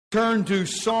Turn to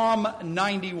Psalm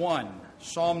 91.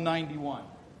 Psalm 91.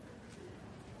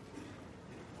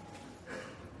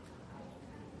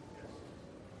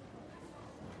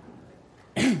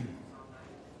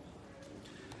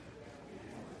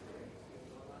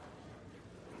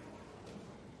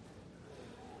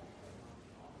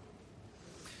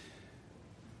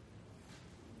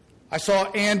 I saw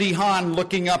Andy Hahn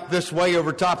looking up this way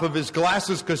over top of his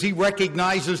glasses because he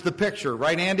recognizes the picture.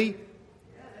 Right, Andy?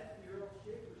 Yeah, that's the Earl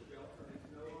Schaefer shelter. It's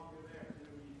no longer there. It's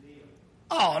in a museum.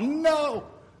 Oh, no.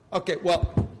 Okay,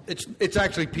 well, it's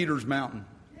actually Peters Mountain.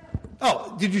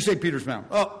 Oh, did you say Peters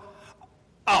Mountain?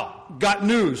 Oh, got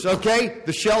news, okay?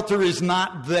 The shelter is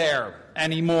not there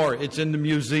anymore. It's in the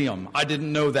museum. I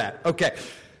didn't know that. Okay.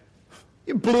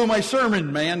 You blew my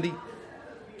sermon, Mandy.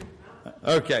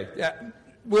 Okay, yeah.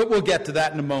 We'll get to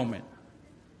that in a moment.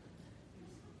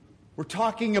 We're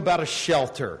talking about a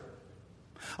shelter,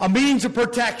 a means of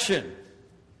protection,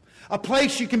 a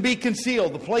place you can be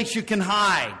concealed, a place you can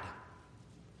hide,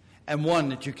 and one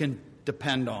that you can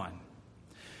depend on.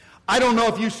 I don't know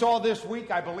if you saw this week.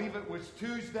 I believe it was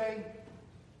Tuesday.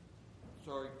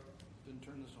 Sorry, didn't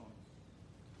turn this on.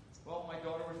 Well, my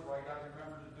daughter was right. I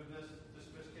remember to do this,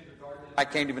 dismiss kindergarten. I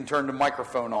can't even turn the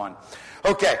microphone on.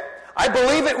 Okay. I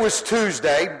believe it was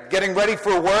Tuesday, getting ready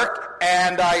for work,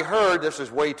 and I heard, this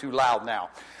is way too loud now,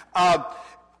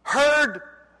 heard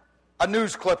a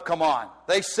news clip come on.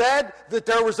 They said that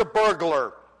there was a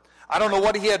burglar. I don't know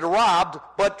what he had robbed,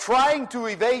 but trying to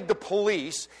evade the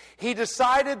police, he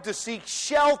decided to seek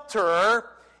shelter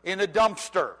in a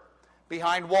dumpster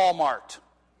behind Walmart.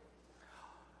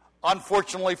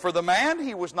 Unfortunately for the man,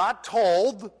 he was not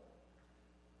told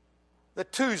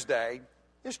that Tuesday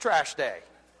is trash day.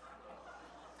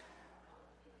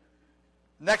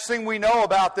 Next thing we know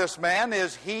about this man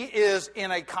is he is in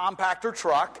a compactor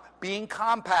truck being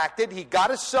compacted. He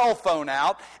got his cell phone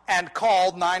out and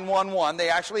called 911. They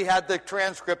actually had the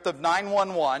transcript of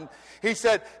 911. He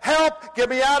said, "Help, get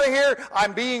me out of here.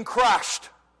 I'm being crushed."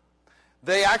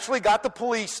 They actually got the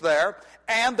police there,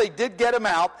 and they did get him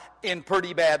out in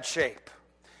pretty bad shape.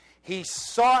 He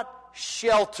sought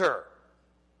shelter,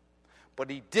 but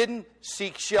he didn't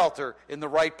seek shelter in the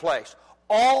right place.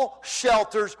 All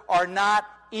shelters are not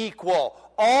equal.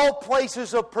 All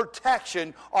places of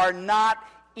protection are not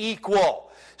equal.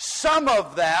 Some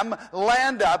of them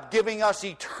land up giving us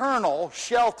eternal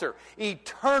shelter,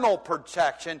 eternal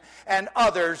protection, and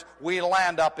others we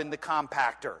land up in the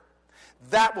compactor.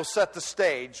 That will set the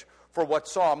stage for what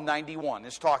Psalm 91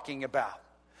 is talking about.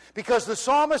 Because the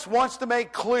psalmist wants to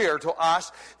make clear to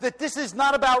us that this is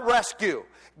not about rescue.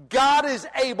 God is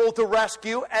able to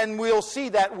rescue, and we'll see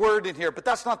that word in here, but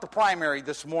that's not the primary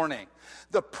this morning.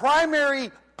 The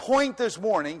primary point this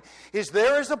morning is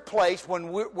there is a place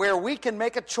where we can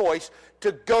make a choice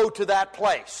to go to that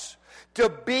place, to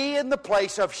be in the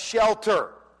place of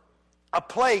shelter, a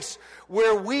place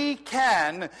where we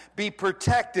can be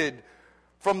protected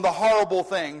from the horrible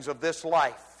things of this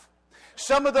life.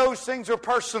 Some of those things are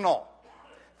personal,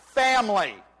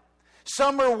 family.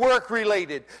 Some are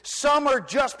work-related. Some are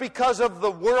just because of the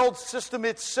world system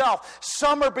itself.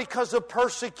 Some are because of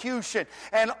persecution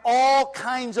and all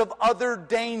kinds of other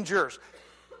dangers.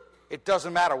 It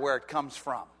doesn't matter where it comes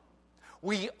from.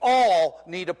 We all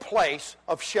need a place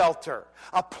of shelter,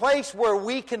 a place where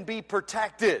we can be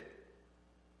protected.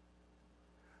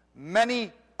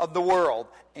 Many of the world,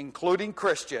 including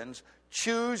Christians,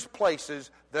 choose places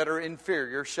that are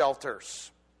inferior shelters.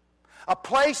 A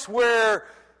place where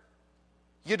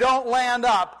you don't land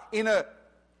up in a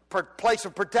place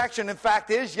of protection. In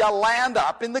fact, you land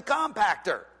up in the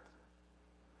compactor.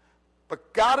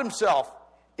 But God Himself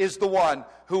is the one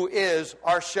who is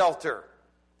our shelter.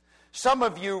 Some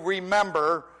of you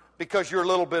remember, because you're a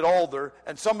little bit older,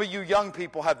 and some of you young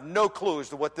people have no clue as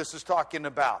to what this is talking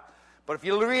about. But if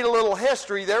you read a little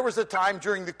history, there was a time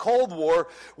during the Cold War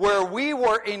where we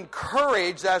were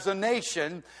encouraged as a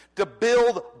nation to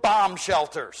build bomb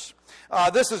shelters.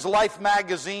 This is Life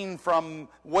magazine from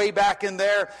way back in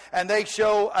there, and they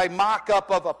show a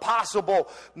mock-up of a possible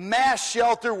mass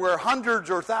shelter where hundreds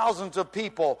or thousands of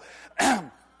people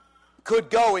could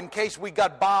go in case we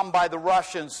got bombed by the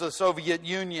Russians, the Soviet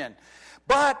Union.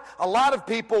 But a lot of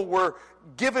people were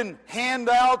given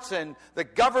handouts, and the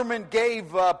government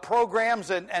gave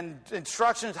programs and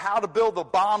instructions how to build a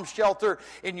bomb shelter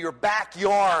in your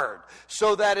backyard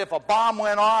so that if a bomb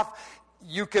went off,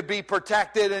 you could be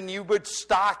protected and you would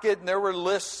stock it, and there were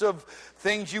lists of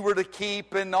things you were to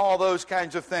keep and all those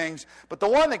kinds of things. But the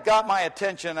one that got my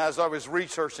attention as I was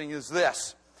researching is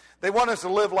this. They want us to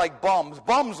live like bums.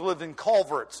 Bums lived in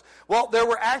culverts. Well, there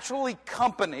were actually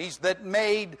companies that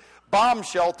made bomb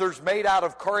shelters made out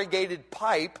of corrugated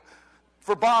pipe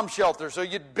for bomb shelters. So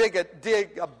you'd dig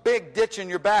a big ditch in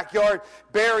your backyard,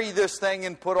 bury this thing,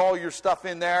 and put all your stuff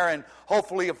in there, and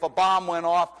hopefully if a bomb went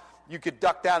off, you could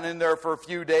duck down in there for a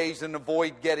few days and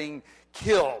avoid getting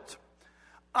killed.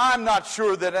 I'm not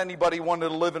sure that anybody wanted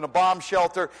to live in a bomb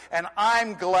shelter, and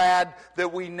I'm glad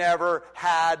that we never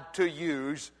had to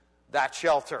use that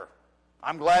shelter.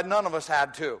 I'm glad none of us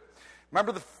had to.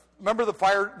 Remember the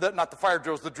fire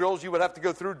drills, the drills you would have to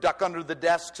go through, duck under the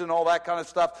desks and all that kind of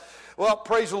stuff? Well,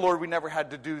 praise the Lord, we never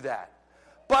had to do that.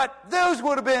 But those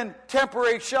would have been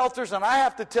temporary shelters, and I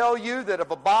have to tell you that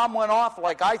if a bomb went off,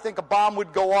 like I think a bomb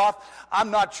would go off,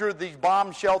 I'm not sure these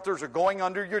bomb shelters or going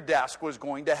under your desk was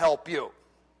going to help you.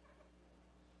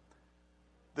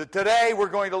 Today, we're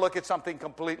going to look at something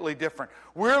completely different.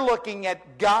 We're looking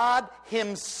at God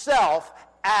Himself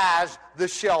as the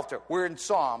shelter. We're in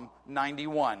Psalm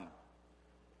 91.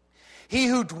 He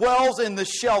who dwells in the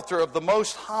shelter of the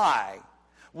Most High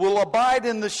will abide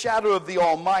in the shadow of the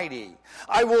Almighty.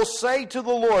 I will say to the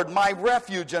Lord, my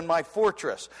refuge and my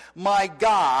fortress, my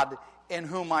God in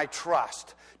whom I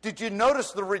trust. Did you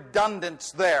notice the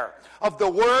redundance there of the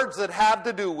words that have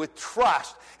to do with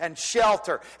trust and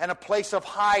shelter and a place of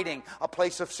hiding, a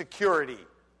place of security,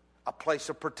 a place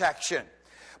of protection?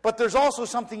 But there's also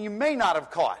something you may not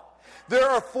have caught. There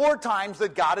are 4 times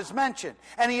that God is mentioned,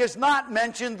 and He is not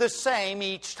mentioned the same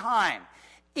each time.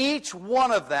 Each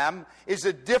one of them is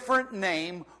a different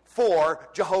name for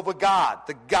Jehovah God,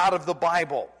 the God of the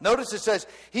Bible. Notice it says,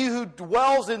 he who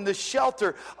dwells in the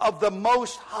shelter of the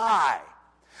Most High,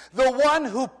 the one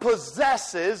who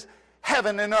possesses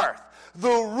heaven and earth, the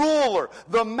ruler,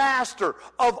 the master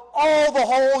of all the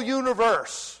whole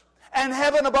universe, and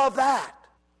heaven above that.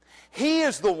 He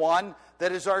is the one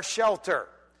that is our shelter.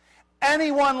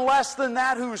 Anyone less than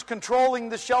that who's controlling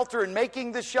the shelter and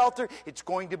making the shelter, it's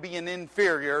going to be an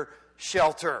inferior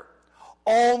shelter.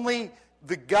 Only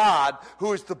the God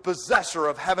who is the possessor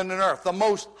of heaven and earth, the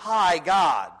Most High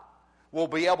God, will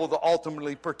be able to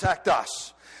ultimately protect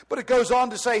us. But it goes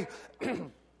on to say,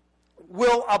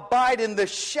 will abide in the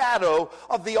shadow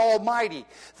of the Almighty.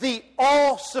 The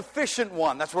all-sufficient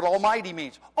one. That's what Almighty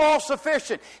means.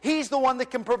 All-sufficient. He's the one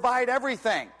that can provide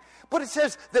everything. But it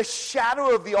says the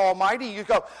shadow of the Almighty. You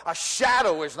go, a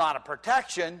shadow is not a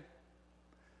protection.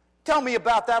 Tell me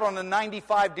about that on a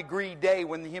 95-degree day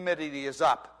when the humidity is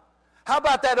up. How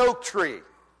about that oak tree?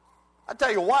 I'll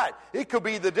tell you what, it could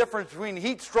be the difference between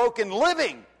heat stroke and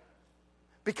living,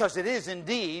 because it is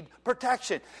indeed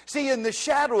protection. See, in the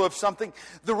shadow of something,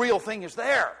 the real thing is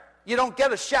there. You don't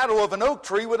get a shadow of an oak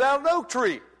tree without an oak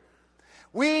tree.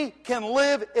 We can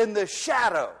live in the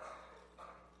shadow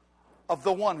of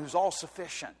the one who's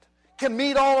all-sufficient, can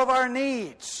meet all of our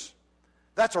needs.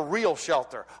 That's a real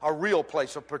shelter, a real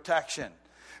place of protection.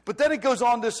 But then it goes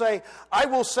on to say, I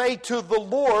will say to the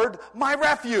Lord, my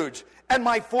refuge and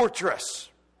my fortress.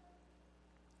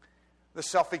 The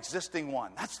self-existing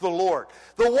one. That's the Lord.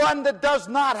 The one that does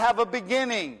not have a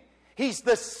beginning. He's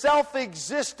the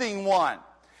self-existing one.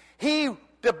 He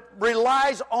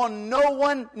relies on no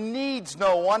one, needs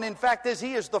no one. In fact,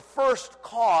 He is the first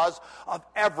cause of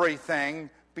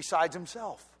everything besides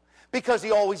Himself, because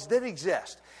He always did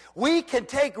exist. We can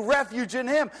take refuge in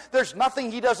Him. There's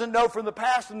nothing He doesn't know from the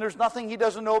past, and there's nothing He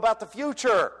doesn't know about the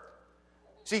future.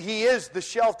 See, He is the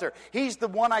shelter. He's the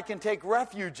one I can take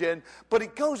refuge in. But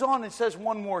it goes on and says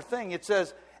one more thing. It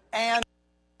says, and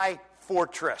my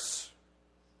fortress.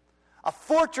 A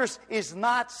fortress is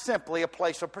not simply a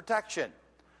place of protection.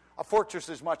 A fortress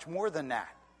is much more than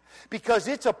that. Because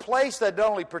it's a place that not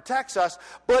only protects us,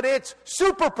 but it's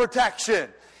super protection.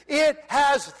 It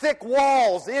has thick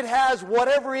walls. It has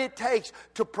whatever it takes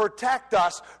to protect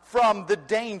us from the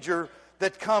danger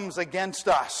that comes against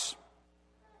us.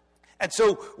 And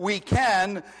so we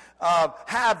can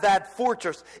have that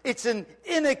fortress. It's an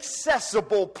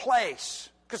inaccessible place,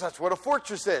 because that's what a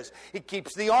fortress is. It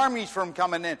keeps the armies from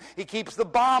coming in. It keeps the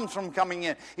bombs from coming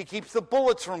in. It keeps the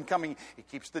bullets from coming in. It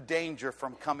keeps the danger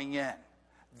from coming in.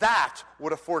 That's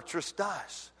what a fortress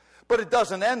does. But it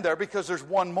doesn't end there, because there's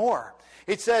one more.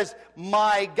 It says,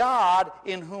 my God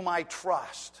in whom I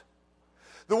trust.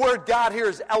 The word God here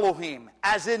is Elohim,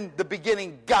 as in the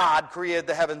beginning God created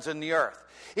the heavens and the earth.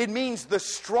 It means the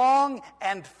strong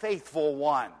and faithful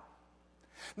one.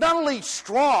 Not only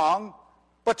strong,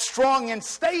 but strong in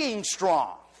staying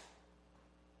strong.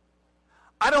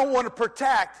 I don't want to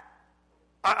protect,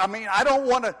 I don't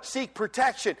want to seek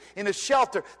protection in a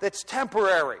shelter that's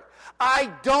temporary.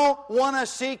 I don't want to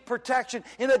seek protection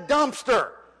in a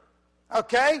dumpster.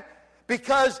 Okay?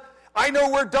 Because I know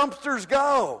where dumpsters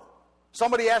go.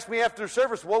 Somebody asked me after the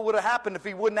service, what would have happened if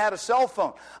he wouldn't have had a cell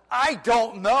phone? I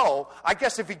don't know. I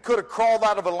guess if he could have crawled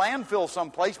out of a landfill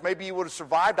someplace, maybe he would have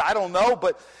survived. I don't know,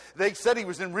 but they said he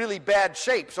was in really bad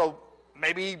shape, so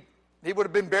maybe he would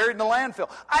have been buried in the landfill.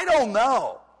 I don't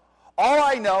know. All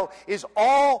I know is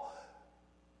all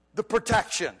the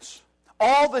protections,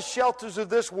 all the shelters of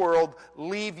this world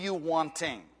leave you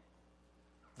wanting.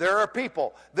 There are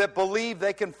people that believe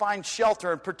they can find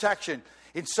shelter and protection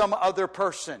in some other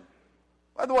person.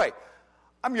 By the way,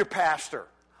 I'm your pastor.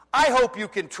 I hope you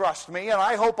can trust me, and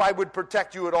I hope I would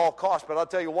protect you at all costs. But I'll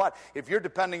tell you what, if you're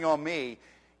depending on me,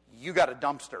 you got a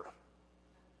dumpster.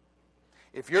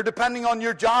 If you're depending on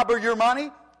your job or your money,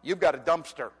 you've got a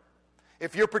dumpster.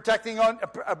 If you're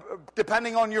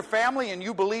depending on your family and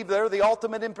you believe they're the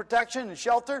ultimate in protection and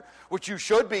shelter, which you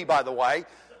should be, by the way,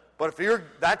 but if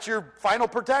that's your final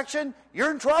protection, you're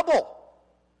in trouble.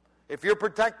 If you're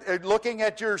looking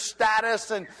at your status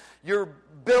and your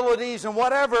abilities and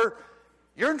whatever,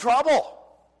 you're in trouble.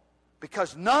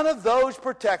 Because none of those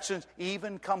protections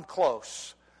even come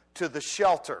close to the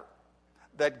shelter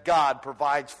that God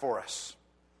provides for us.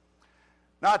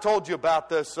 Now, I told you about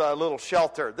this little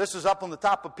shelter. This is up on the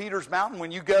top of Peters Mountain.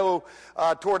 When you go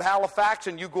toward Halifax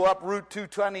and you go up Route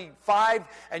 225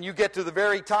 and you get to the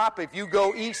very top, if you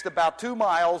go east about 2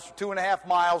 miles, 2.5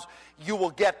 miles, you will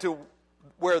get to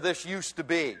where this used to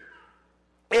be.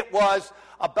 It was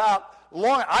about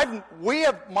long.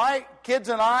 My kids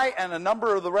and I and a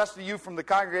number of the rest of you from the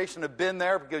congregation have been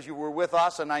there because you were with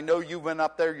us, and I know you've been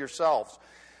up there yourselves.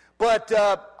 But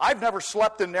I've never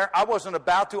slept in there. I wasn't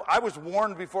about to. I was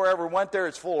warned before I ever went there.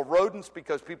 It's full of rodents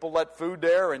because people let food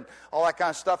there and all that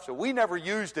kind of stuff. So we never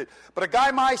used it. But a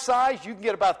guy my size, you can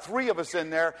get about 3 of us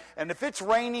in there. And if it's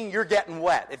raining, you're getting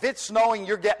wet. If it's snowing,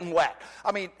 you're getting wet.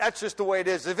 I mean, that's just the way it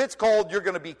is. If it's cold, you're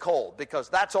going to be cold because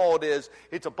that's all it is.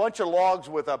 It's a bunch of logs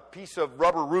with a piece of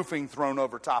rubber roofing thrown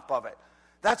over top of it.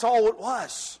 That's all it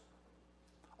was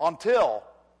until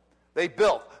they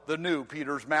built the new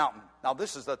Peters Mountain. Now,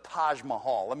 this is the Taj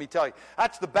Mahal. Let me tell you,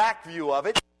 that's the back view of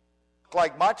it.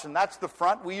 Like much, and that's the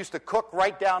front. We used to cook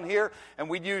right down here, and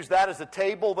we'd use that as a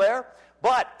table there.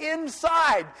 But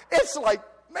inside, it's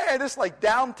like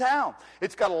downtown.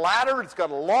 It's got a ladder, it's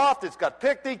got a loft, it's got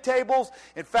picnic tables.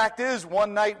 In fact,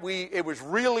 one night it was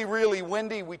really, really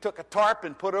windy. We took a tarp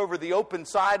and put over the open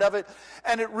side of it,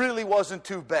 and it really wasn't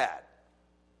too bad.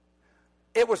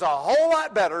 It was a whole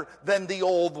lot better than the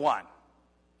old one.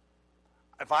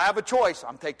 If I have a choice,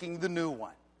 I'm taking the new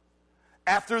one.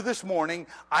 After this morning,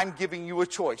 I'm giving you a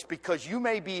choice because you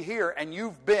may be here and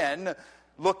you've been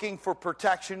looking for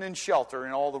protection and shelter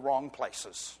in all the wrong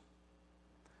places.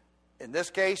 In this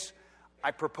case,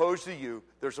 I propose to you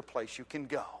there's a place you can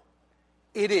go.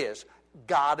 It is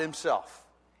God Himself.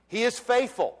 He is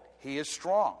faithful. He is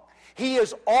strong. He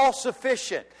is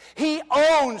all-sufficient. He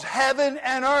owns heaven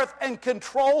and earth and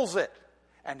controls it.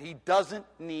 And He doesn't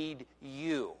need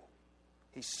you.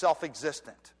 He's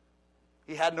self-existent.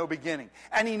 He had no beginning.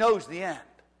 And He knows the end.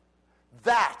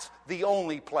 That's the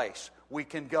only place we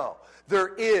can go.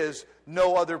 There is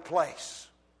no other place.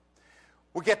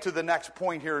 We'll get to the next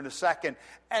point here in a second.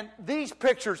 And these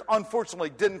pictures,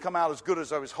 unfortunately, didn't come out as good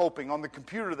as I was hoping. On the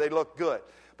computer, they look good.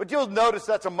 But you'll notice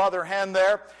that's a mother hen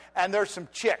there. And there's some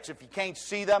chicks. If you can't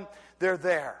see them, they're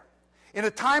there. In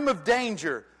a time of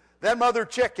danger, that mother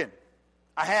chicken,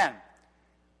 a hen,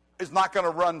 is not going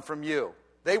to run from you.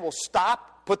 They will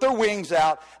stop, put their wings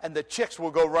out, and the chicks will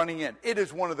go running in. It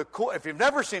is one of the cool, if you've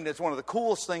never seen it, it's one of the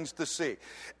coolest things to see.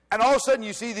 And all of a sudden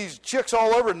you see these chicks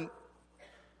all over, and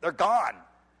they're gone.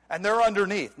 And they're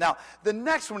underneath. Now, the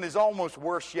next one is almost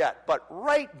worse yet. But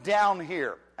right down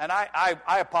here, and I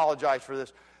apologize for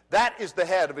this, that is the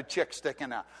head of a chick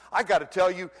sticking out. I got to tell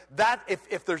you, that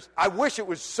if there's, I wish it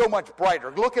was so much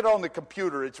brighter. Look at it on the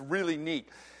computer. It's really neat.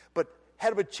 But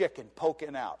head of a chicken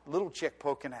poking out, little chick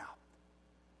poking out.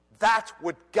 That's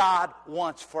what God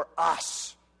wants for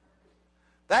us.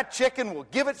 That chicken will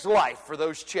give its life for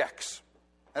those chicks.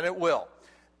 And it will.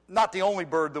 Not the only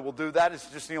bird that will do that. It's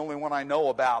just the only one I know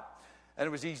about. And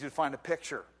it was easy to find a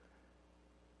picture.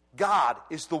 God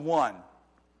is the one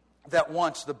that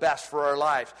wants the best for our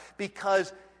lives.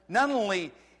 Because not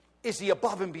only is He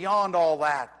above and beyond all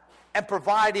that and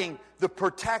providing the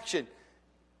protection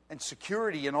and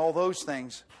security and all those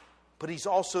things, but He's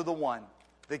also the one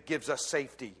that gives us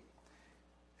safety.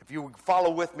 If you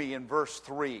follow with me in verse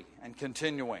 3 and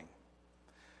continuing.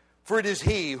 For it is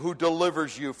He who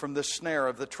delivers you from the snare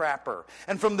of the trapper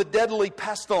and from the deadly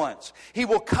pestilence. He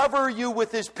will cover you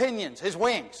with His pinions, His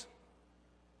wings.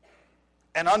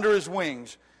 And under His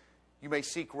wings you may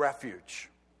seek refuge.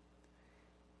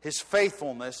 His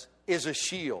faithfulness is a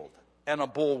shield and a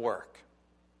bulwark.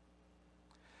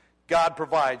 God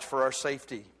provides for our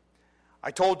safety.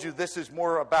 I told you this is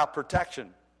more about protection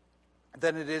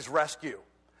than it is rescue.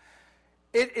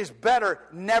 It is better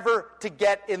never to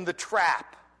get in the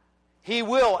trap. He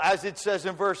will, as it says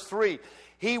in verse 3,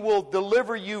 He will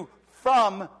deliver you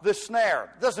from the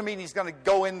snare. It doesn't mean He's going to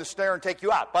go in the snare and take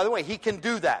you out. By the way, He can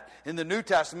do that. In the New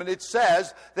Testament, it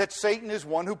says that Satan is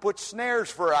one who puts snares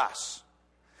for us.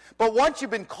 But once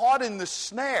you've been caught in the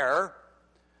snare,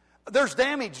 there's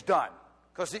damage done.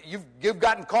 Because you've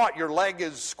gotten caught, your leg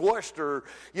is squished, or,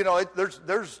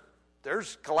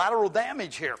 there's collateral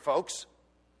damage here, folks.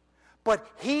 But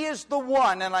He is the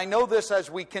one, and I know this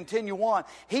as we continue on,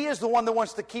 He is the one that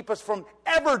wants to keep us from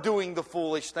ever doing the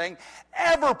foolish thing,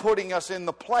 ever putting us in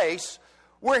the place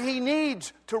where He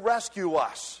needs to rescue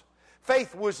us.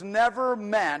 Faith was never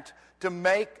meant to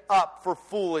make up for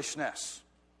foolishness.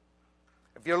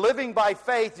 If you're living by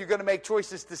faith, you're going to make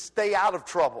choices to stay out of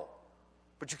trouble.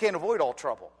 But you can't avoid all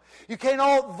trouble. You can't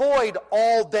avoid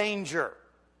all danger.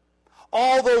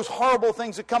 All those horrible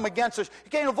things that come against us, you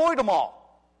can't avoid them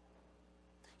all.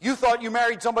 You thought you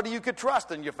married somebody you could trust,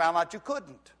 and you found out you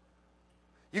couldn't.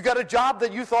 You got a job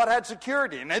that you thought had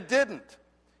security, and it didn't.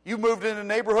 You moved in a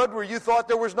neighborhood where you thought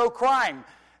there was no crime,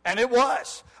 and it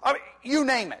was. I mean, you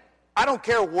name it. I don't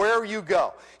care where you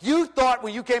go. You thought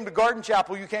when you came to Garden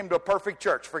Chapel, you came to a perfect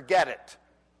church. Forget it.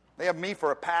 They have me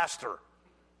for a pastor.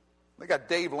 They got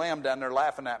Dave Lamb down there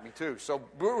laughing at me too. So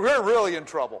we're really in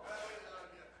trouble.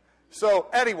 So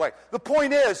anyway, the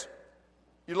point is,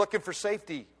 you're looking for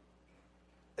safety.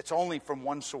 It's only from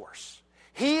one source.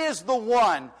 He is the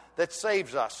one that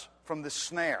saves us from the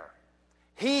snare.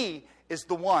 He is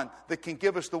the one that can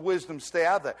give us the wisdom to stay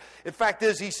out of there. In fact,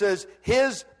 He says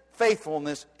His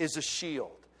faithfulness is a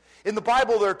shield. In the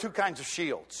Bible, there are two kinds of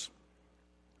shields.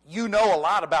 You know a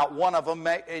lot about one of them,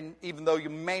 even though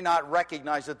you may not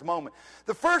recognize it at the moment.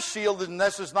 The first shield, and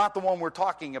this is not the one we're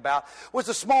talking about, was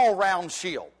a small round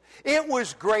shield. It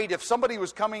was great if somebody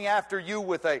was coming after you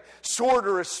with a sword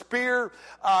or a spear.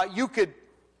 You could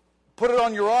put it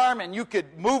on your arm and you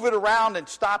could move it around and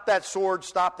stop that sword,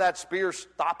 stop that spear,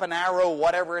 stop an arrow,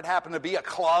 whatever it happened to be, a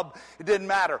club. It didn't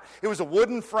matter. It was a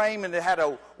wooden frame and it had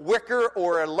a wicker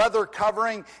or a leather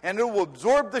covering, and it will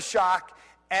absorb the shock,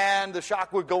 and the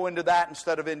shock would go into that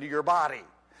instead of into your body.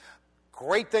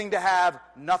 Great thing to have,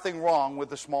 nothing wrong with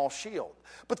the small shield.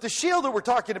 But the shield that we're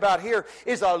talking about here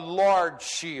is a large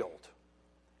shield.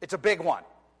 It's a big one.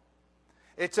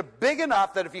 It's big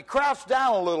enough that if you crouch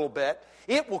down a little bit,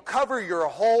 it will cover your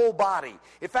whole body.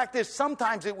 In fact,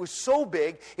 sometimes it was so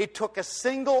big, it took a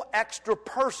single extra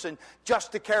person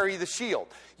just to carry the shield.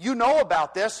 You know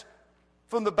about this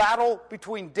from the battle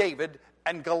between David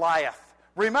and Goliath.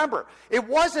 Remember, it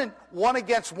wasn't one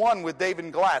against one with David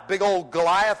and Goliath. Big old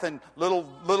Goliath and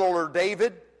littler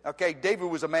David. Okay, David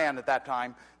was a man at that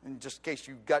time, in just in case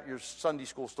you got your Sunday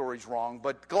school stories wrong,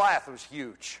 but Goliath was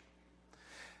huge.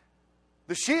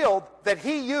 The shield that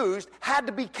he used had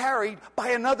to be carried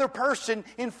by another person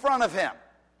in front of him.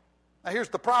 Now here's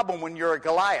the problem when you're a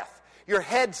Goliath. Your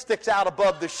head sticks out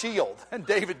above the shield, and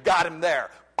David got him there,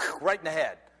 right in the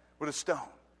head with a stone.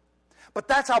 But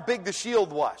that's how big the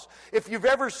shield was. If you've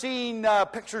ever seen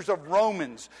pictures of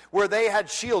Romans where they had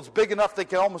shields big enough they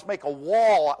could almost make a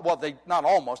wall, well,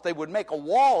 they would make a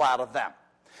wall out of them.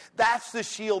 That's the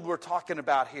shield we're talking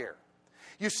about here.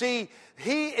 You see,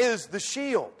 He is the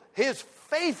shield. His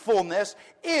faithfulness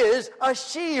is a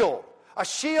shield. A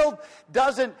shield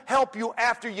doesn't help you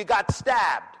after you got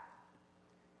stabbed.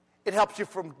 It helps you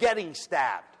from getting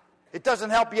stabbed. It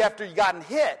doesn't help you after you gotten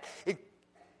hit. It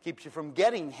keeps you from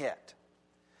getting hit.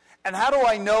 And how do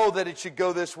I know that it should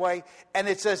go this way? And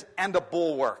it says, and a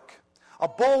bulwark. A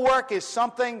bulwark is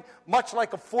something much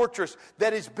like a fortress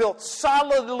that is built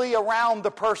solidly around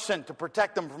the person to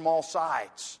protect them from all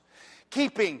sides.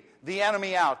 Keeping the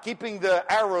enemy out, keeping the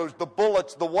arrows, the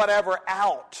bullets, the whatever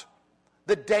out.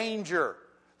 The danger,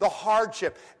 the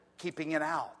hardship, keeping it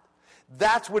out.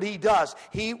 That's what He does.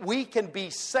 We can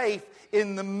be safe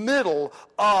in the middle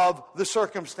of the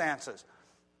circumstances.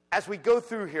 As we go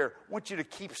through here, I want you to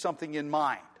keep something in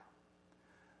mind.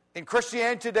 In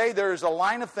Christianity today, there is a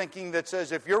line of thinking that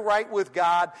says if you're right with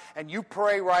God and you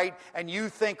pray right and you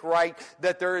think right,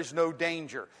 that there is no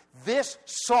danger. This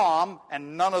psalm,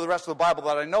 and none of the rest of the Bible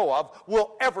that I know of,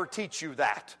 will ever teach you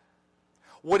that.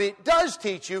 What it does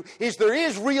teach you is there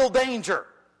is real danger.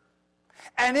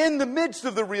 And in the midst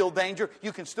of the real danger,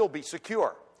 you can still be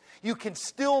secure. You can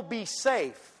still be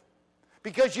safe.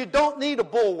 Because you don't need a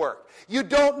bulwark. You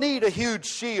don't need a huge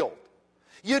shield.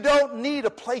 You don't need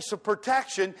a place of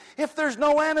protection if there's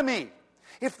no enemy.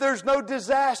 if there's no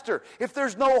disaster, if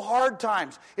there's no hard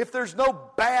times, if there's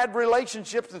no bad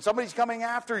relationships and somebody's coming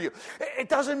after you, it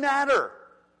doesn't matter.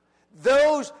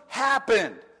 Those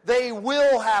happen. They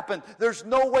will happen. There's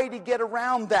no way to get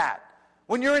around that.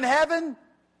 When you're in heaven,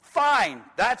 fine,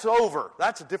 that's over.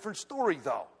 That's a different story,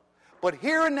 though. But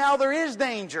here and now there is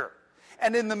danger.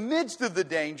 And in the midst of the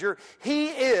danger, He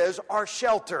is our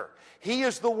shelter. He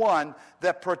is the one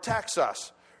that protects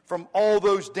us from all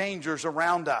those dangers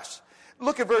around us.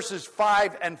 Look at verses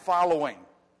 5 and following.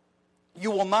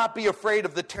 You will not be afraid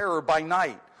of the terror by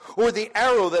night, or the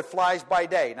arrow that flies by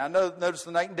day. Now notice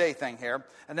the night and day thing here.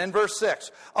 And then verse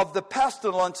 6, of the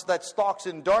pestilence that stalks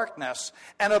in darkness,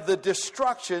 and of the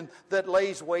destruction that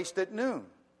lays waste at noon.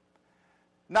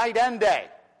 Night and day,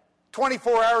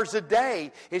 24 hours a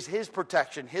day is His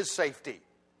protection, His safety.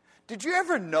 Did you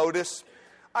ever notice,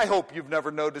 I hope you've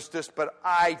never noticed this, but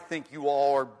I think you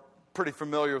all are pretty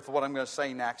familiar with what I'm going to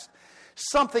say next.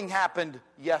 Something happened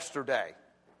yesterday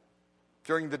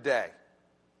during the day.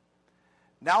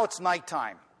 Now it's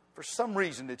nighttime. For some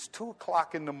reason, it's 2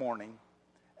 o'clock in the morning,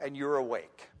 and you're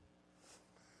awake.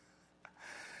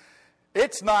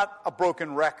 It's not a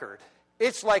broken record.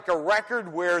 It's like a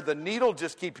record where the needle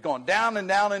just keeps going down and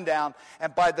down and down,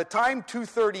 and by the time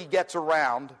 2:30 gets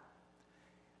around,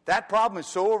 that problem is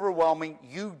so overwhelming,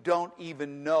 you don't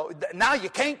even know. Now you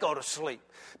can't go to sleep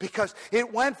because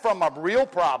it went from a real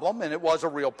problem, and it was a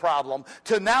real problem,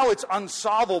 to now it's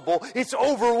unsolvable. It's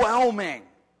overwhelming.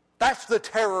 That's the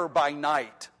terror by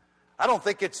night. I don't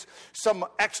think it's some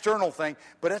external thing,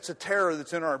 but it's a terror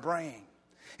that's in our brain.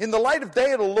 In the light of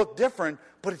day, it'll look different,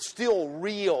 but it's still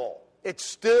real. It's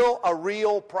still a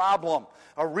real problem,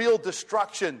 a real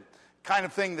destruction kind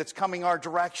of thing that's coming our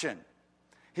direction.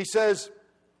 He says,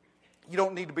 you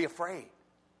don't need to be afraid.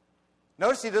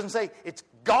 Notice he doesn't say it's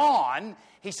gone.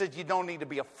 He says you don't need to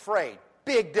be afraid.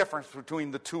 Big difference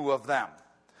between the two of them.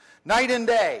 Night and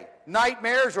day,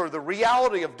 nightmares or the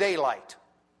reality of daylight.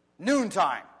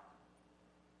 Noontime.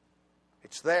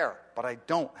 It's there, but I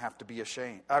don't have to be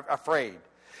afraid.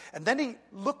 And then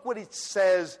look what it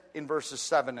says in verses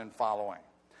 7 and following.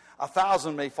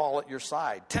 1,000 may fall at your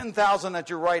side, 10,000 at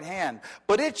your right hand,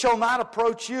 but it shall not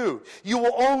approach you. You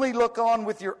will only look on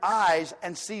with your eyes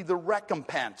and see the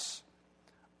recompense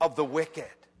of the wicked.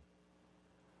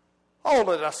 Hold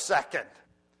it a second.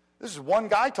 This is one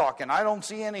guy talking. I don't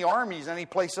see any armies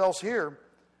anyplace else here.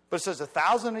 But it says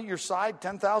 1,000 at your side,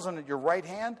 10,000 at your right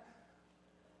hand.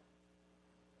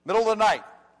 Middle of the night.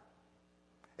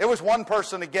 It was one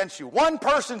person against you. One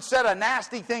person said a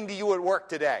nasty thing to you at work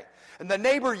today. And the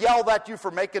neighbor yelled at you for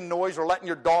making noise or letting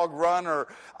your dog run, or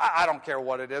I don't care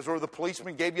what it is. Or the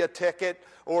policeman gave you a ticket,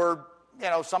 or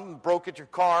something broke at your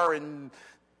car and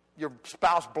your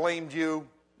spouse blamed you.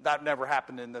 That never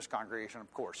happened in this congregation,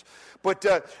 of course. But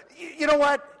you know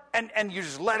what? And you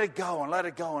just let it go and let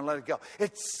it go and let it go.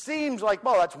 It seems like,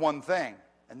 well, that's one thing.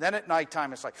 And then at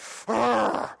nighttime, it's like,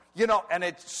 and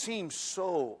it seems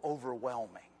so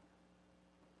overwhelming.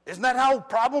 Isn't that how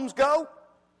problems go?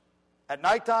 At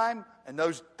nighttime and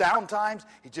those down times,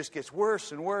 it just gets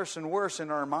worse and worse and worse in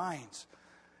our minds.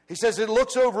 He says it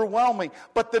looks overwhelming,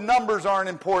 but the numbers aren't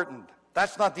important.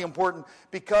 That's not the important,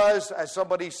 because, as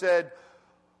somebody said,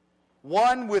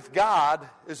 one with God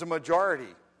is a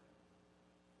majority.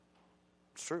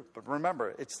 It's true, but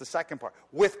remember, it's the second part.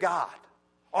 With God.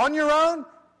 On your own,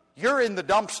 you're in the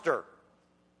dumpster.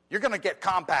 You're going to get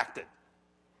compacted,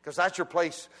 because that's your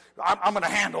place. I'm going to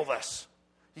handle this.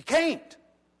 You can't.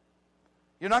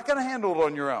 You're not going to handle it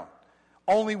on your own.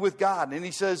 Only with God. And he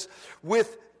says,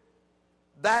 with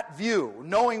that view,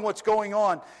 knowing what's going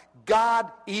on,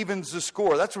 God evens the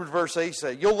score. That's what verse 8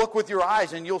 says. You'll look with your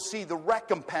eyes and you'll see the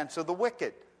recompense of the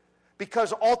wicked.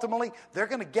 Because ultimately, they're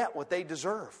going to get what they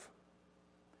deserve.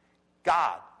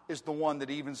 God is the one that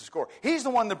evens the score. He's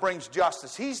the one that brings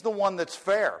justice. He's the one that's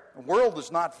fair. The world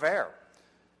is not fair.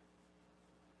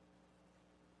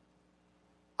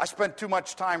 I spent too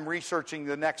much time researching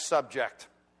the next subject.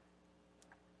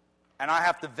 And I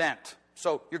have to vent.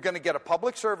 So you're going to get a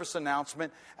public service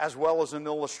announcement as well as an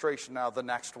illustration out of the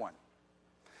next one.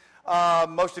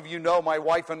 Most of you know my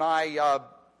wife and I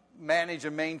manage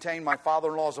and maintain my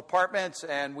father-in-law's apartments,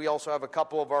 and we also have a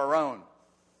couple of our own.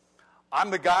 I'm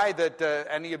the guy that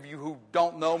any of you who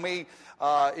don't know me,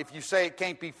 if you say it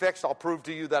can't be fixed, I'll prove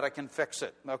to you that I can fix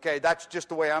it. Okay, that's just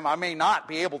the way I am. I may not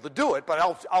be able to do it, but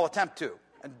I'll attempt to,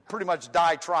 and pretty much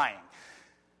die trying.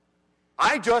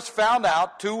 I just found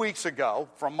out 2 weeks ago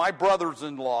from my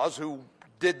brothers-in-laws who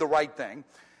did the right thing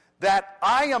that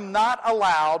I am not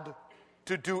allowed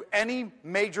to do any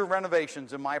major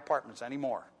renovations in my apartments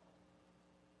anymore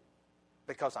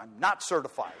because I'm not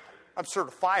certified. I'm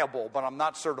certifiable, but I'm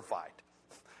not certified.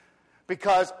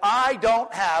 Because I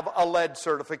don't have a lead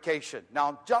certification.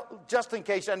 Now, just in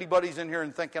case anybody's in here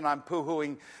and thinking I'm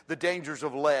poo-hooing the dangers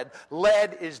of lead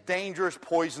is dangerous,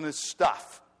 poisonous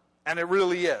stuff. And it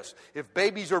really is. If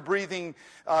babies are breathing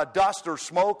dust or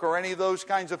smoke or any of those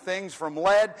kinds of things from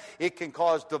lead, it can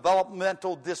cause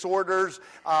developmental disorders,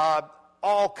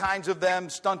 all kinds of them,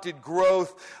 stunted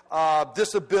growth,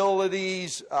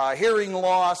 disabilities, hearing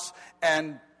loss,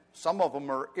 and some of them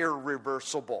are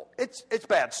irreversible. It's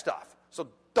bad stuff. So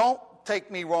don't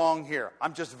take me wrong here.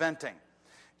 I'm just venting.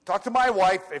 Talk to my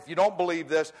wife if you don't believe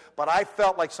this, but I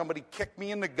felt like somebody kicked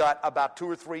me in the gut about 2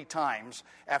 or 3 times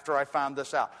after I found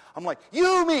this out. I'm like,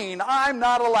 you mean I'm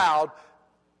not allowed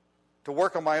to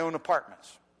work on my own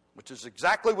apartments? Which is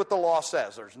exactly what the law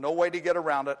says. There's no way to get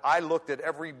around it. I looked at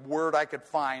every word I could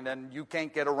find, and you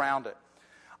can't get around it.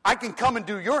 I can come and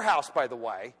do your house, by the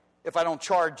way, if I don't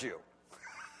charge you.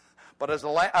 But as a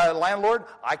landlord,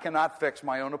 I cannot fix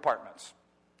my own apartments.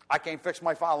 I can't fix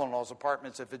my father-in-law's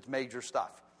apartments if it's major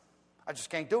stuff. I just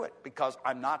can't do it because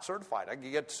I'm not certified. I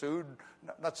can get sued,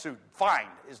 not sued, fined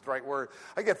is the right word.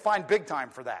 I get fined big time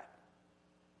for that.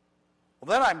 Well,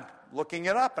 then I'm looking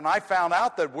it up, and I found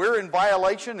out that we're in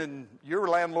violation, and your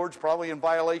landlord's probably in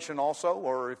violation also,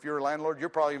 or if you're a landlord, you're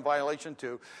probably in violation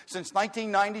too. Since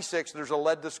 1996, there's a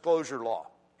lead disclosure law.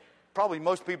 Probably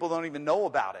most people don't even know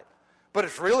about it. But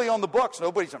it's really on the books.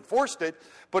 Nobody's enforced it.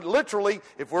 But literally,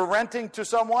 if we're renting to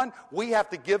someone, we have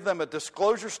to give them a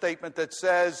disclosure statement that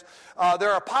says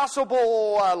there are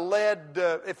possible lead,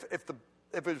 if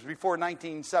it was before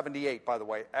 1978, by the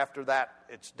way. After that,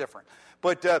 it's different.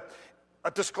 But a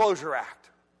disclosure act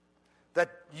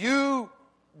that you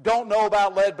don't know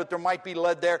about lead, but there might be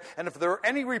lead there. And if there are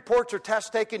any reports or tests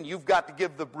taken, you've got to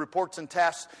give the reports and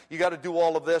tests. You got to do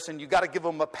all of this, and you got to give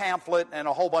them a pamphlet and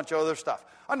a whole bunch of other stuff.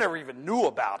 I never even knew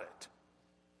about it.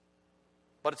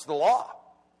 But it's the law.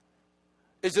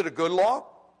 Is it a good law?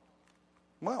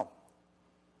 Well,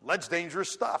 lead's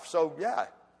dangerous stuff. So, yeah,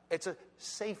 it's a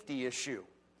safety issue.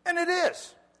 And it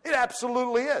is. It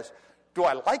absolutely is. Do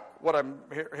I like what I'm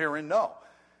hearing? No.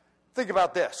 Think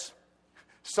about this.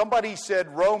 Somebody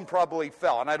said Rome probably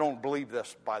fell, and I don't believe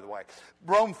this, by the way.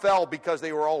 Rome fell because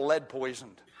they were all lead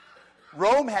poisoned.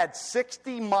 Rome had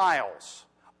 60 miles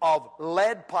of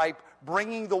lead pipe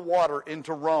bringing the water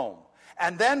into Rome.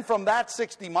 And then from that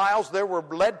 60 miles, there were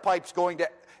lead pipes going to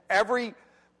every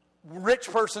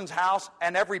rich person's house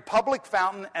and every public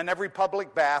fountain and every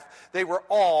public bath. They were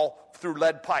all through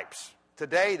lead pipes.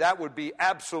 Today, that would be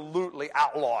absolutely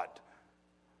outlawed.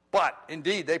 But,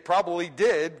 indeed, they probably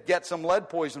did get some lead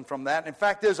poison from that. In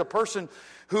fact, there's a person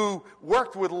who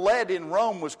worked with lead in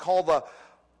Rome, was called a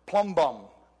plumbum,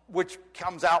 which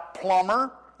comes out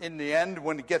plumber in the end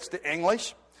when it gets to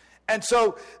English. And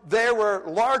so there were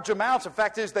large amounts. In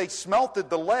fact, they smelted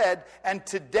the lead, and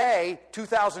today,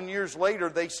 2,000 years later,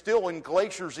 they still, in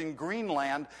glaciers in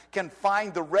Greenland, can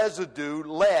find the residue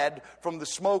lead from the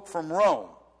smoke from Rome.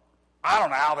 I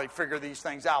don't know how they figure these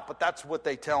things out, but that's what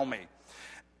they tell me.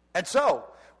 And so,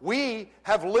 we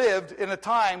have lived in a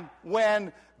time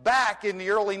when, back in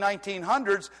the early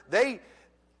 1900s, they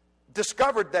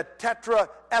discovered that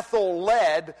tetraethyl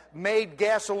lead made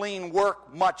gasoline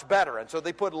work much better. And so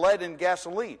they put lead in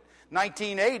gasoline.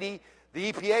 1980,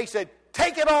 the EPA said,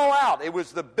 take it all out. It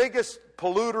was the biggest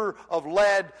polluter of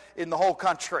lead in the whole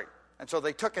country. And so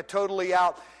they took it totally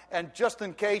out. And just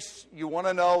in case you want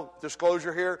to know,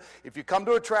 disclosure here, if you come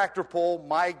to a tractor pull,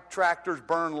 my tractors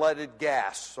burn leaded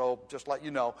gas. So just let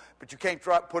you know. But you can't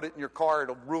put it in your car.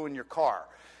 It'll ruin your car.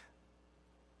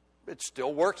 It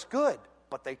still works good.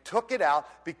 But they took it out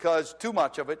because too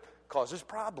much of it causes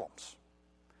problems.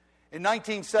 In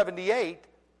 1978,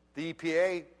 the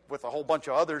EPA, with a whole bunch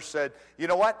of others, said, you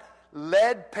know what?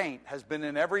 Lead paint has been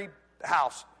in every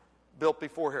house built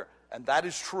before here. And that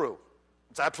is true.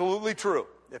 It's absolutely true.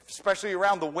 Especially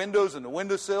around the windows and the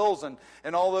windowsills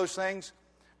and all those things.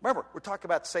 Remember, we're talking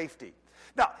about safety.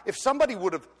 Now, if somebody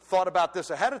would have thought about this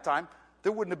ahead of time,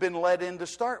 there wouldn't have been lead in to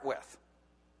start with.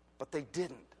 But they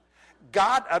didn't.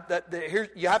 God, here,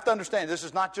 you have to understand, this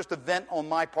is not just a vent on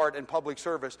my part in public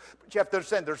service, but you have to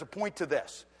understand there's a point to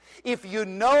this. If you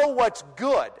know what's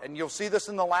good, and you'll see this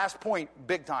in the last point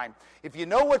big time, if you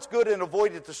know what's good and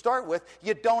avoid it to start with,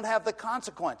 you don't have the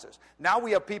consequences. Now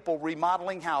we have people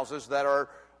remodeling houses that are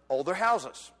older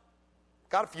houses.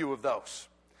 Got a few of those.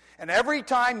 And every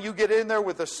time you get in there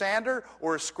with a sander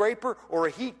or a scraper or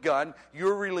a heat gun,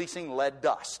 you're releasing lead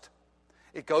dust.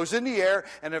 It goes in the air,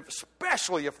 and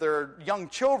especially if there are young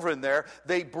children there,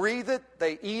 they breathe it,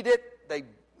 they eat it, they,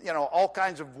 all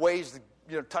kinds of ways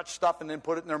to, touch stuff and then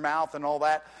put it in their mouth and all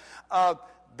that.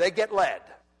 They get lead.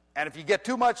 And if you get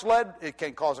too much lead, it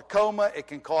can cause a coma. It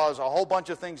can cause a whole bunch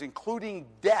of things, including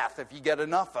death if you get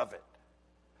enough of it.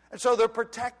 And so they're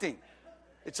protecting.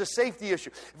 It's a safety issue.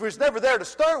 If it was never there to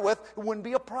start with, it wouldn't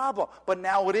be a problem. But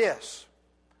now it is.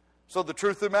 So the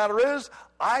truth of the matter is,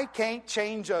 I can't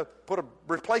put a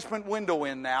replacement window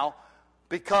in now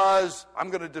because I'm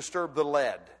going to disturb the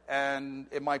lead, and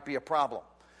it might be a problem.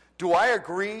 Do I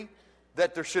agree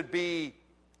that there should be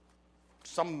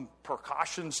some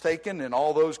precautions taken and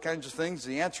all those kinds of things?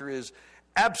 The answer is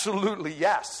absolutely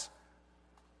yes.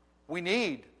 We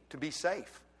need to be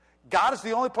safe. God is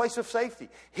the only place of safety.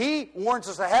 He warns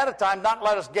us ahead of time, not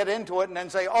let us get into it and then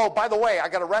say, oh, by the way, I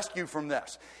got to rescue from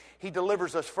this. He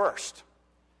delivers us first.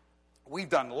 We've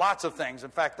done lots of things.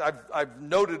 In fact, I've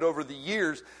noted over the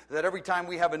years that every time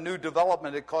we have a new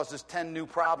development, it causes 10 new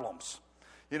problems.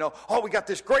 We got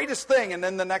this greatest thing, and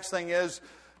then the next thing is,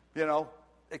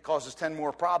 it causes 10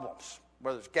 more problems,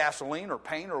 whether it's gasoline or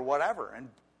paint or whatever. And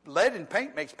lead in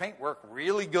paint makes paint work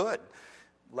really good.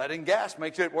 Lead in gas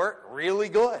makes it work really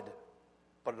good.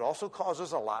 But it also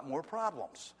causes a lot more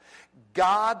problems.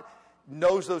 God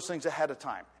knows those things ahead of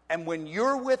time. And when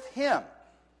you're with Him,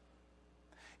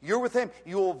 you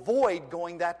avoid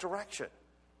going that direction.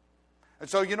 And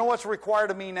so you know what's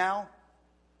required of me now?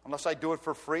 Unless I do it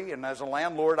for free, and as a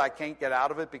landlord, I can't get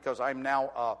out of it because I'm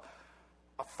now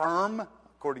a firm,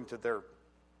 according to their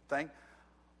thing.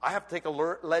 I have to take a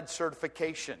lead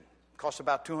certification. It costs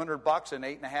about $200 and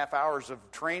 8.5 hours of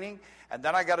training, and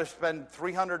then I got to spend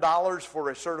 $300 for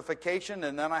a certification,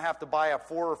 and then I have to buy a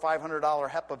 $400 or $500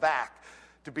 HEPA vac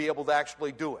to be able to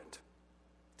actually do it,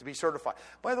 to be certified.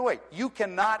 By the way, you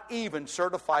cannot even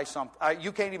certify something.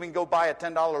 You can't even go buy a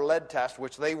 $10 lead test,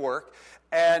 which they work,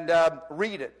 and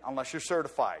read it unless you're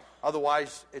certified.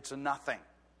 Otherwise, it's a nothing.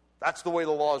 That's the way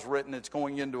the law is written. It's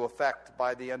going into effect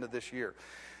by the end of this year.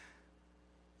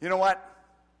 You know what?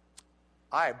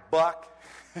 I buck,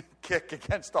 kick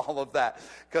against all of that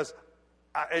because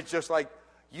it's just like,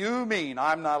 you mean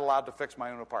I'm not allowed to fix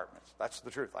my own apartments. That's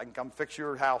the truth. I can come fix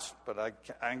your house, but I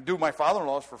can do my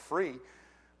father-in-law's for free.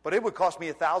 But it would cost me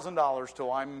 $1,000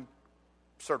 till I'm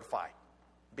certified,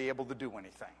 be able to do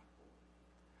anything.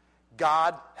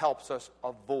 God helps us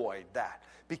avoid that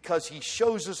because He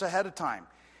shows us ahead of time.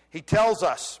 He tells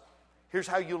us, here's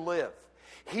how you live.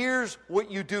 Here's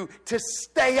what you do to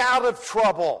stay out of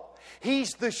trouble.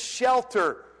 He's the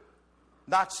shelter,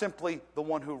 not simply the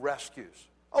one who rescues.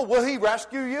 Oh, will He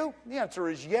rescue you? The answer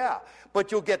is yeah.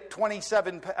 But you'll get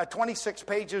 26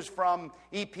 pages from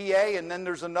EPA, and then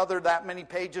there's another that many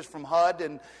pages from HUD,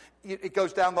 and it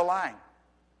goes down the line.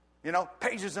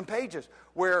 Pages and pages.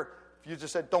 Where if you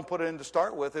just said, don't put it in to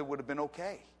start with, it would have been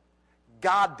okay.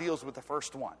 God deals with the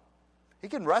first one. He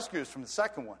can rescue us from the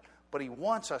second one, but He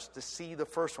wants us to see the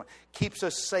first one. Keeps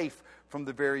us safe from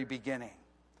the very beginning.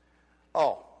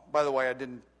 Oh, by the way,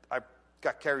 I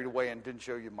got carried away and didn't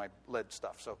show you my lead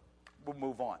stuff, so we'll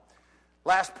move on.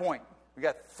 Last point. We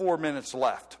got 4 minutes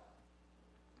left.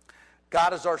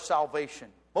 God is our salvation.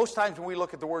 Most times when we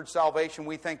look at the word salvation,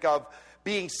 we think of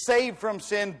being saved from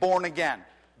sin, born again.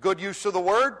 Good use of the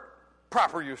word,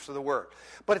 proper use of the word.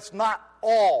 But it's not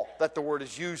all that the word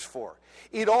is used for.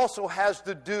 It also has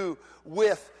to do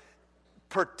with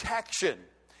protection,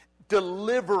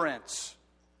 deliverance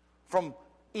from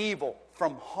evil,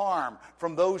 from harm,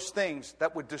 from those things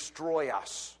that would destroy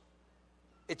us.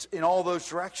 It's in all those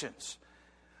directions.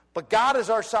 But God as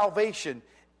our salvation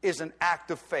is an act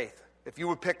of faith. If you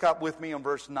would pick up with me on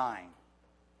verse 9.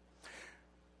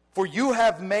 For you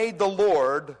have made the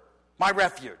Lord my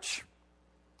refuge,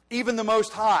 even the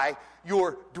Most High,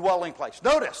 your dwelling place.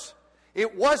 Notice,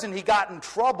 it wasn't he got in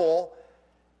trouble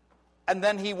and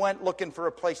then he went looking for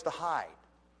a place to hide.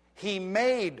 He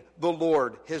made the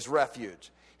Lord his refuge.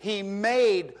 He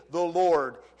made the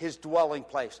Lord his dwelling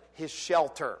place, his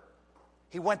shelter.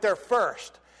 He went there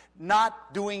first,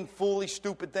 not doing foolish,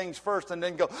 stupid things first and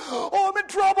then go, oh, I'm in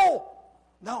trouble.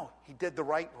 No, he did the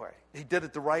right way. He did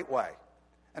it the right way.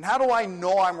 And how do I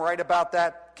know I'm right about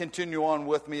that? Continue on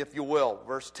with me, if you will.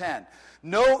 Verse 10.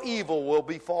 No evil will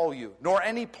befall you, nor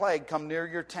any plague come near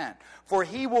your tent. For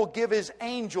he will give his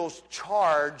angels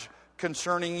charge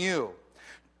concerning you,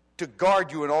 to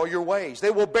guard you in all your ways.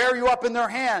 They will bear you up in their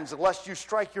hands, lest you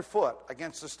strike your foot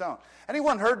against a stone.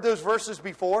 Anyone heard those verses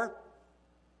before?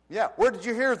 Yeah. Where did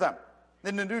you hear them?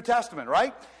 In the New Testament,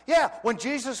 right? Yeah. When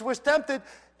Jesus was tempted,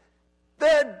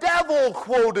 the devil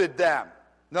quoted them.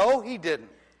 No, he didn't.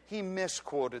 He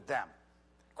misquoted them.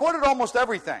 Quoted almost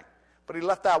everything, but he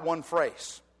left out one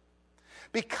phrase.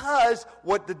 Because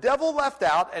what the devil left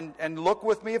out, and look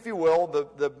with me if you will,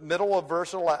 the middle of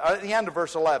verse 11, the end of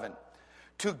verse 11,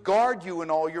 to guard you in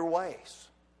all your ways.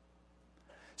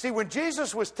 See, when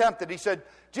Jesus was tempted, he said,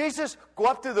 Jesus, go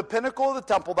up to the pinnacle of the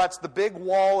temple. That's the big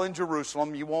wall in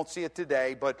Jerusalem. You won't see it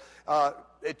today, but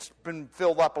it's been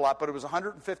filled up a lot. But it was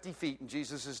 150 feet in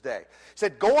Jesus' day. He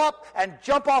said, go up and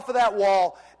jump off of that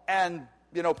wall, and,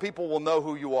 people will know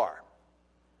who you are.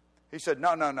 He said, no,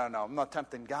 I'm not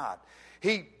tempting God.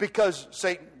 Because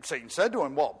Satan said to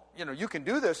him, well, you can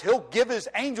do this. He'll give his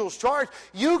angels charge.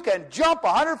 You can jump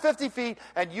 150 feet,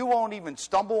 and you won't even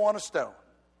stumble on a stone.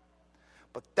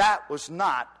 But that was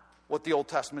not what the Old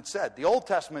Testament said. The Old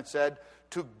Testament said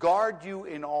to guard you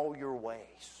in all your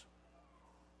ways.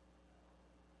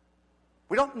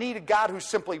 We don't need a God who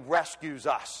simply rescues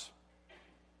us.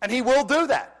 And He will do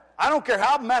that. I don't care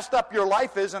how messed up your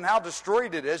life is and how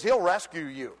destroyed it is, He'll rescue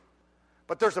you.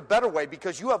 But there's a better way,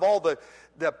 because you have all the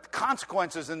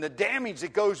consequences and the damage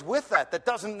that goes with that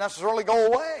doesn't necessarily go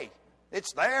away.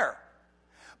 It's there.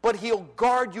 But He'll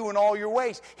guard you in all your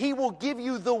ways. He will give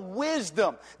you the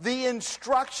wisdom, the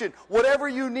instruction, whatever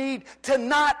you need to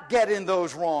not get in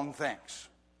those wrong things.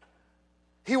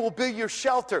 He will be your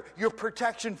shelter, your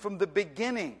protection from the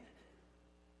beginning,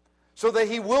 so that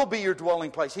He will be your dwelling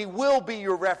place. He will be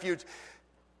your refuge,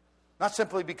 not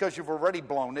simply because you've already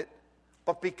blown it,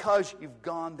 but because you've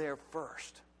gone there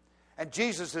first. And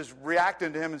Jesus is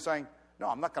reacting to him and saying, no,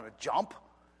 I'm not going to jump.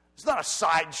 It's not a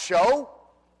sideshow.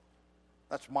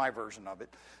 That's my version of it.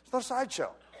 It's not a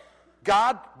sideshow.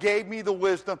 God gave me the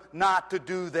wisdom not to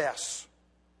do this.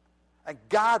 And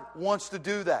God wants to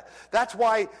do that. That's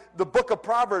why the book of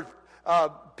Proverbs,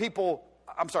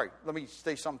 let me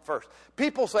say something first.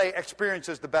 People say experience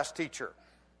is the best teacher.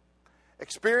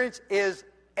 Experience is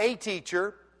a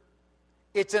teacher.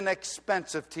 It's an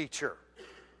expensive teacher.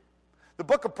 The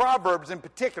book of Proverbs in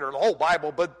particular, the whole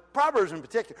Bible, but Proverbs in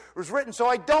particular, was written so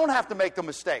I don't have to make the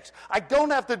mistakes. I don't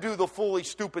have to do the foolish,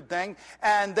 stupid thing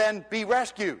and then be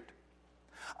rescued.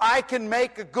 I can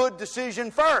make a good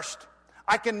decision first.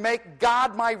 I can make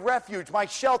God my refuge, my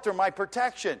shelter, my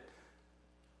protection,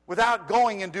 without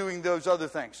going and doing those other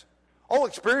things. Oh,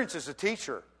 experience as a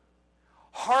teacher.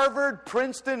 Harvard,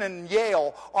 Princeton, and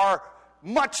Yale are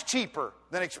much cheaper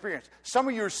than experience. Some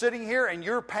of you are sitting here and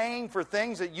you're paying for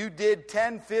things that you did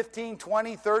 10, 15,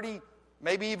 20, 30,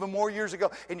 maybe even more years ago,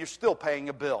 and you're still paying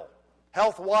a bill.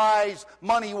 Health-wise,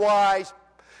 money-wise,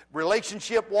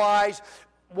 relationship-wise,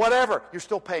 whatever, you're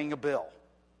still paying a bill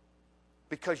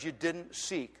because you didn't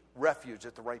seek refuge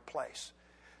at the right place.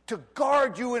 To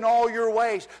guard you in all your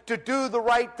ways, to do the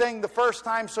right thing the first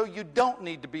time so you don't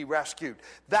need to be rescued.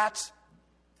 That's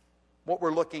what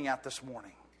we're looking at this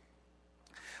morning.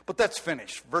 But that's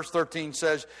finished. Verse 13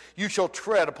 says, you shall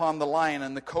tread upon the lion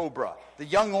and the cobra, the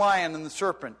young lion and the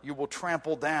serpent you will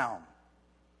trample down.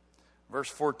 Verse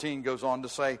 14 goes on to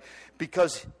say,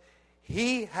 because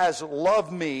he has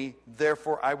loved me,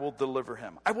 therefore I will deliver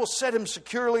him. I will set him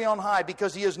securely on high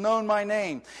because he has known my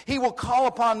name. He will call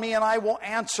upon me and I will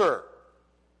answer.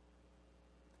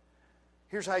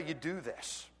 Here's how you do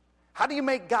this. How do you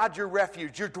make God your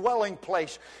refuge, your dwelling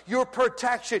place, your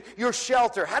protection, your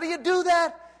shelter? How do you do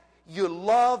that? You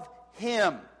love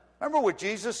Him. Remember what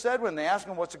Jesus said when they asked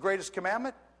Him, what's the greatest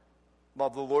commandment?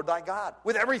 Love the Lord thy God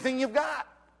with everything you've got.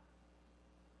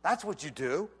 That's what you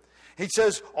do. He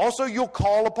says, also you'll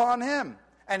call upon Him.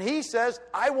 And He says,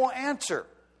 I will answer.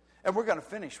 And we're going to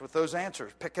finish with those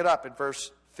answers. Pick it up at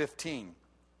verse 15.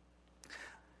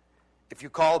 If you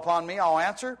call upon me, I'll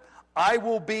answer. I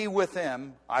will be with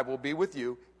him. I will be with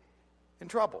you in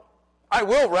trouble. I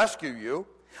will rescue you.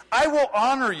 I will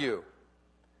honor you.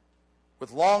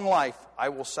 With long life, I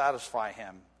will satisfy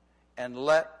him and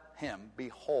let him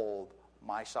behold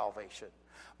my salvation,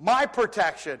 my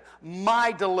protection,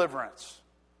 my deliverance.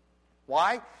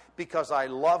 Why? Because I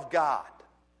love God.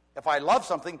 If I love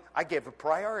something, I give it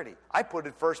priority. I put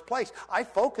it first place. I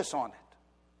focus on it.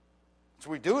 That's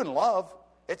what we do in love.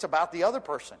 It's about the other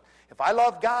person. If I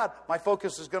love God, my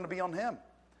focus is going to be on Him.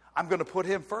 I'm going to put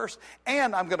Him first,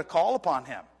 and I'm going to call upon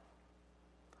Him.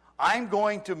 I'm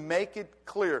going to make it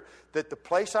clear that the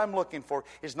place I'm looking for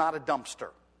is not a dumpster,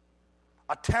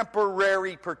 a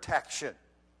temporary protection,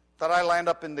 that I land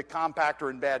up in the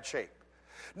compactor in bad shape.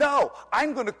 No,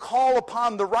 I'm going to call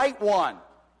upon the right one.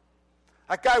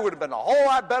 That guy would have been a whole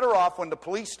lot better off when the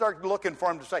police started looking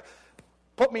for him to say,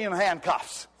 put me in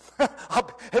handcuffs.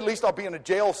 At least I'll be in a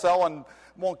jail cell and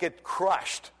won't get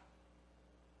crushed.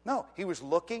 No, he was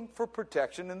looking for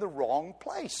protection in the wrong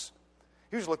place.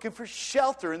 He was looking for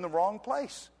shelter in the wrong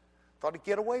place. Thought he'd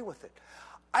get away with it.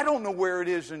 I don't know where it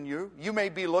is in you. You may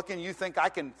be looking, you think, I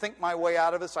can think my way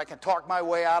out of this, I can talk my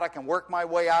way out, I can work my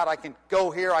way out, I can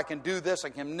go here, I can do this, I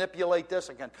can manipulate this,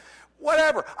 I can...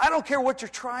 Whatever. I don't care what you're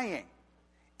trying.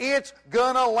 It's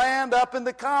going to land up in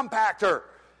the compactor.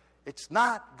 It's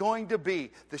not going to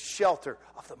be the shelter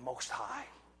of the Most High.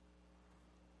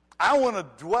 I want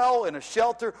to dwell in a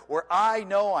shelter where I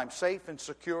know I'm safe and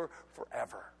secure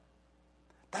forever.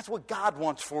 That's what God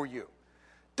wants for you.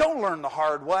 Don't learn the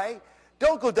hard way.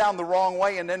 Don't go down the wrong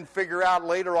way and then figure out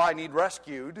later, I need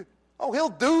rescued. Oh, He'll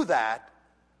do that,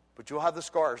 but you'll have the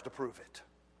scars to prove it.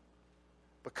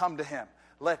 But come to Him.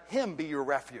 Let Him be your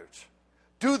refuge.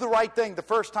 Do the right thing the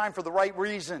first time for the right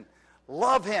reason.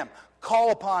 Love Him.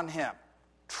 Call upon Him.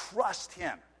 Trust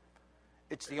Him.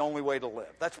 It's the only way to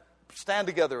live. Let's stand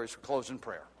together as we close in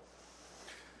prayer.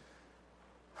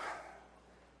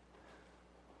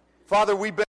 Father, we've been